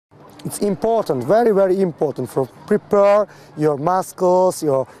It's important, very, very important for prepare your muscles,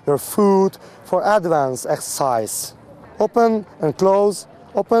 your foot for advanced exercise. Open and close,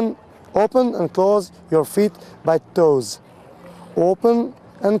 open and close your feet by toes. Open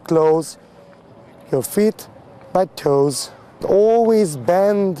and close your feet by toes. Always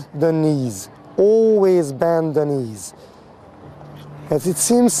bend the knees, always bend the knees. It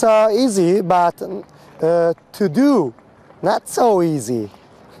seems easy, but to do, not so easy.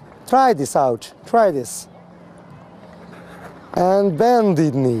 Try this out, try this. And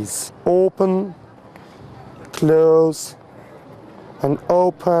bended knees, open, close, and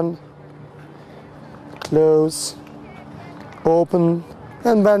open, close, open,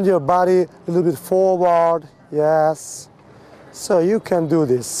 and bend your body a little bit forward, yes. So you can do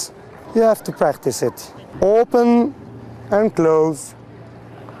this. You have to practice it. Open and close,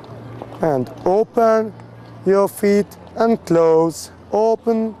 and open your feet and close,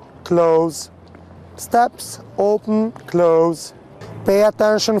 open, close, steps, open, close. Pay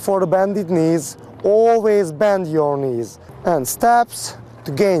attention for the bended knees, always bend your knees. And steps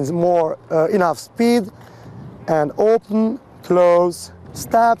to gain more enough speed, and open, close,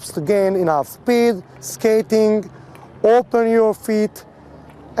 steps to gain enough speed, skating, open your feet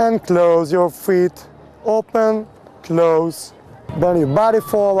and close your feet, open, close. Bend your body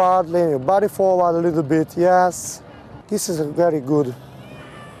forward, lean your body forward a little bit, yes. This is a very good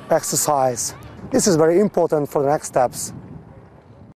exercise. This is very important for the next steps.